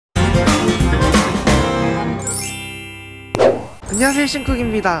안녕하세요,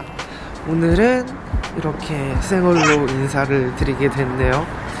 신쿡입니다. 오늘은 이렇게 생얼로 인사를 드리게 됐네요.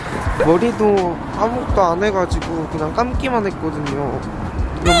 머리도 아무것도 안 해가지고 그냥 감기만 했거든요.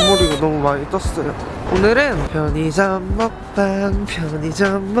 옆머리가 너무 많이 떴어요. 오늘은 편의점 먹방,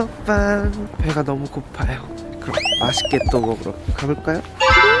 배가 너무 고파요. 그럼 맛있게 또 먹으러 가볼까요?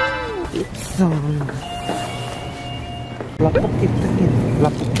 입성. 라볶이 땡기는,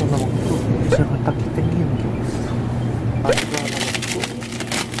 라볶이 하나 먹고 제가 딱히 땡기는 게 없어. 만두 하나 먹고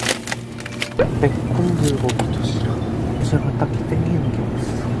매콤제육도시락, 제가 딱히 땡기는 게 없어.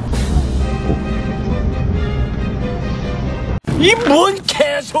 이 뭔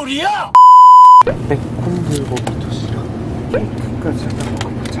개소리야! 매콤제육도시락, 케이크까지 하나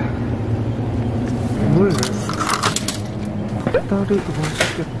먹어보자. 물. 닭다리도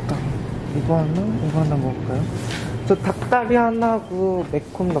맛있겠다. 이거 하나 먹을까요? 저 닭다리 하나하고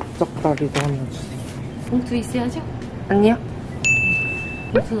매콤 넓적다리도 하나 주세요. 봉투 있어야죠? 아니요.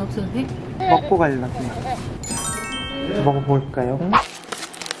 봉투는 없어도 돼? 먹고 가려고요. 먹어볼까요?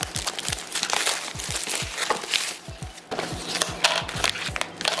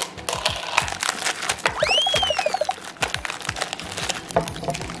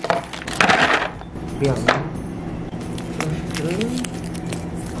 미안.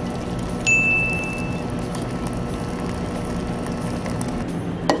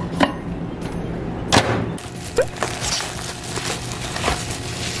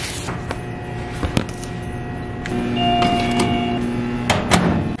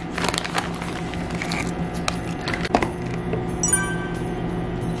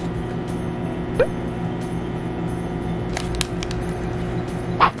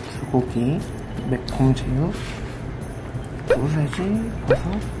 고기, 매콤제육, 소세지, 버섯,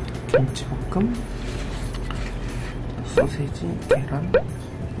 김치볶음, 소세지, 계란,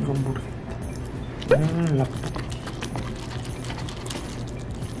 이건 모르겠다. 라볶이,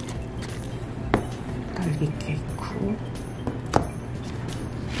 딸기케이크,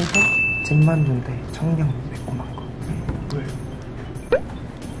 해서 잼만두인데 청량 매콤한 거. 물.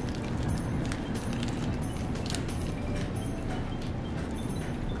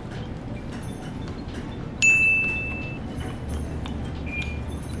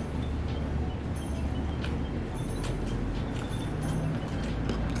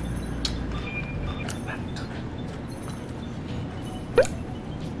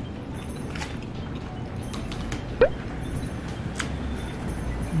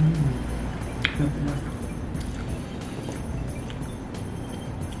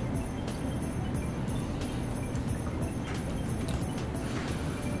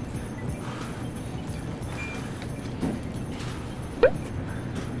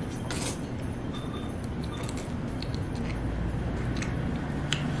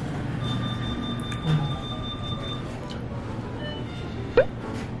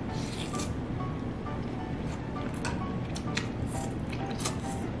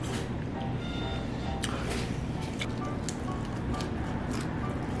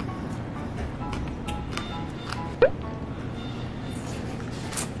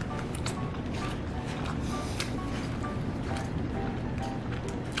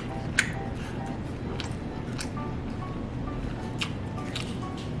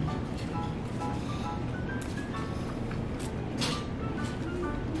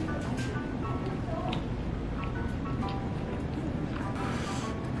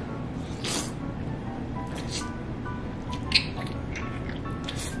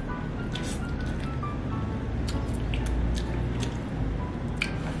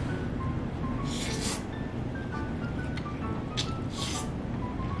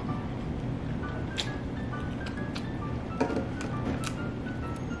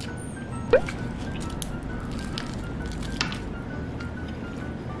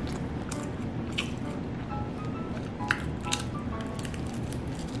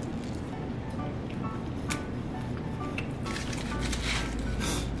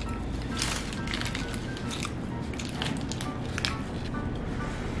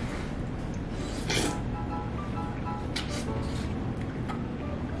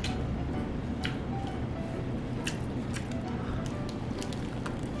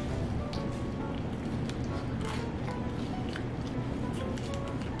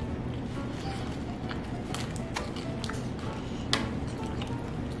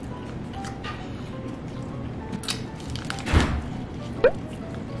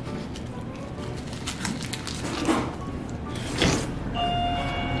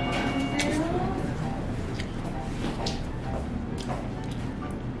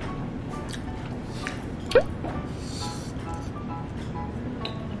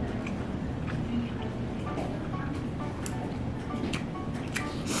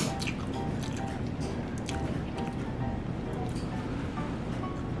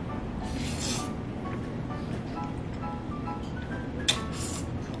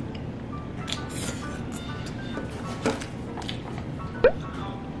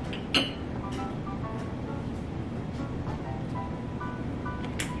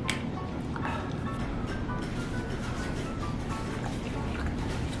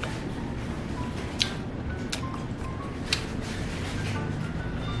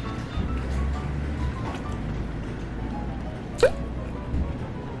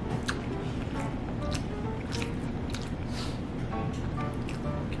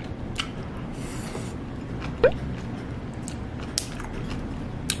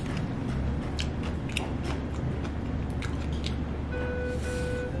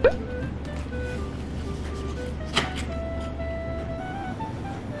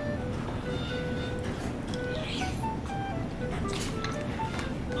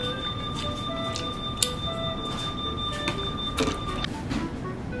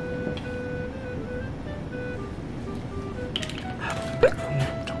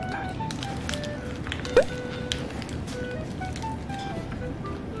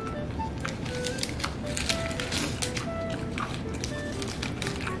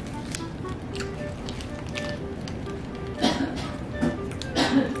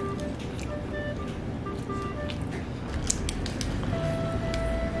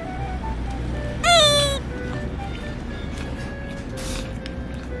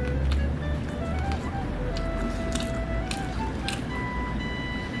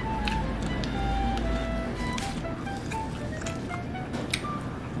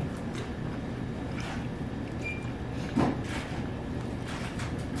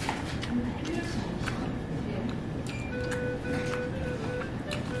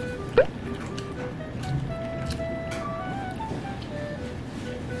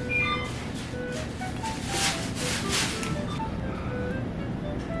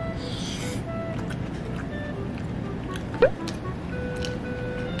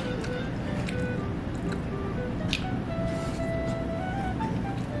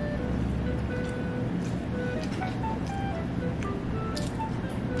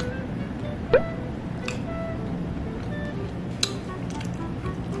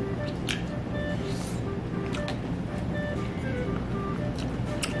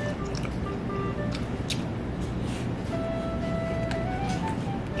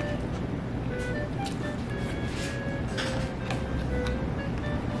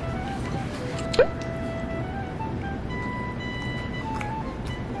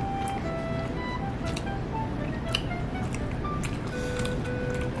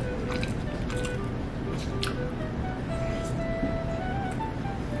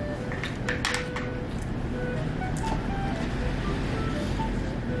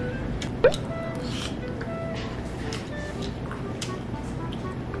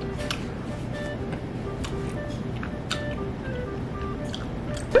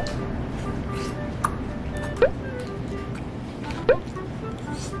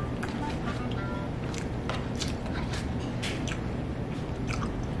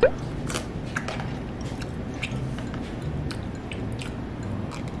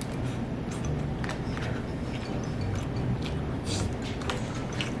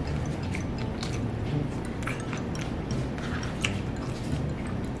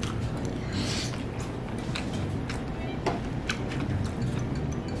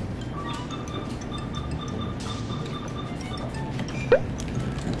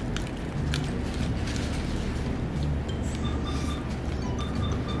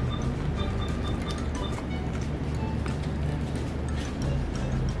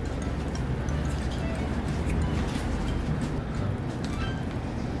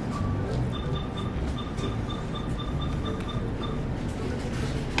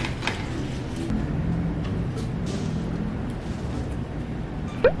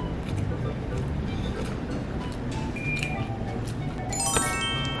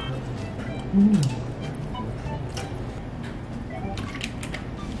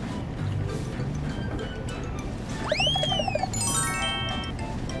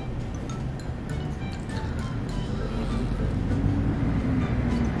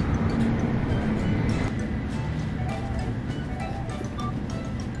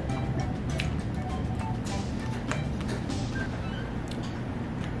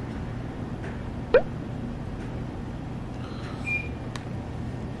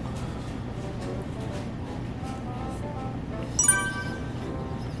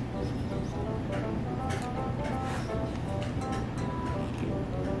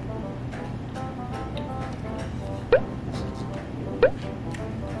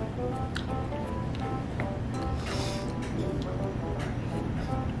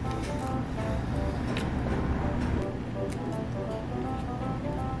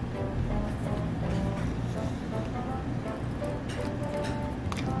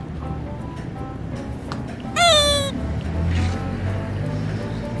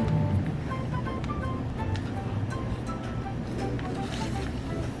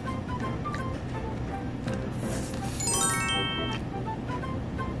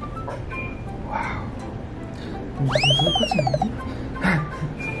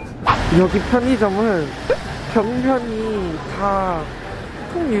 여기 편의점은 벽면이 다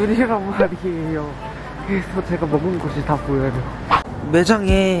통유리란 말이에요. 그래서 제가 먹은 곳이 다 보여요.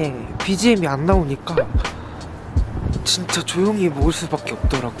 매장에 BGM이 안 나오니까 진짜 조용히 먹을 수밖에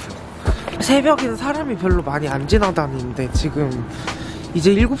없더라고요. 새벽에는 사람이 별로 많이 안 지나다니는데 지금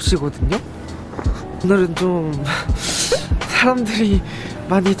이제 7시거든요? 오늘은 좀 사람들이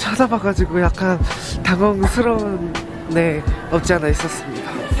많이 찾아봐가지고 약간 당황스러운 없지 않아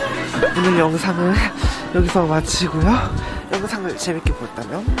있었습니다. 오늘 영상은 여기서 마치고요. 영상을 재밌게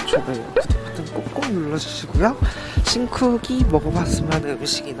보셨다면 좋아요, 구독 버튼 꼭꼭 눌러주시고요. 신쿡이 먹어봤으면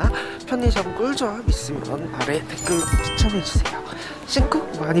음식이나 편의점 꿀조합 있으면 아래 댓글로 추천해주세요.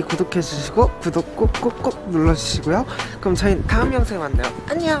 신쿡 많이 구독해주시고 구독 꼭꼭꼭 눌러주시고요. 그럼 저희는 다음 영상에 만나요.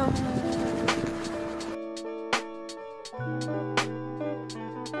 안녕.